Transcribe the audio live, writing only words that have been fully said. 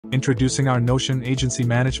Introducing our Notion agency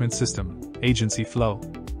management system, Agency Flow.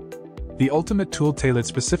 The ultimate tool tailored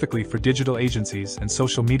specifically for digital agencies and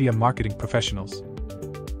social media marketing professionals.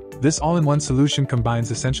 This all-in-one solution combines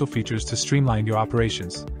essential features to streamline your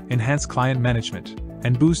operations, enhance client management,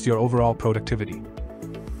 and boost your overall productivity.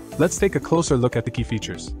 Let's take a closer look at the key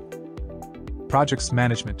features. Projects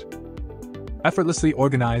management. Effortlessly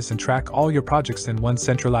organize and track all your projects in one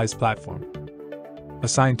centralized platform.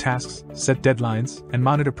 Assign tasks, set deadlines, and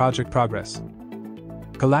monitor project progress.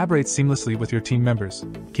 Collaborate seamlessly with your team members,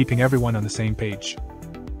 keeping everyone on the same page.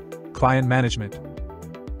 Client management.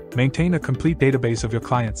 Maintain a complete database of your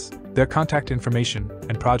clients, their contact information,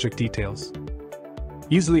 and project details.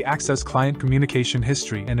 Easily access client communication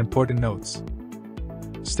history and important notes.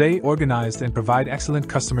 Stay organized and provide excellent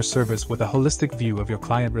customer service with a holistic view of your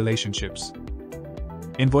client relationships.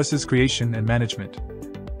 Invoices creation and management.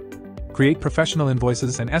 Create professional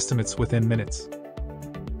invoices and estimates within minutes.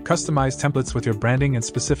 Customize templates with your branding and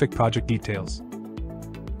specific project details.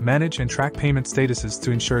 Manage and track payment statuses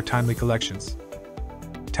to ensure timely collections.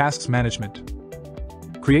 Tasks management.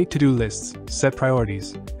 Create to-do lists, set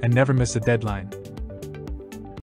priorities, and never miss a deadline.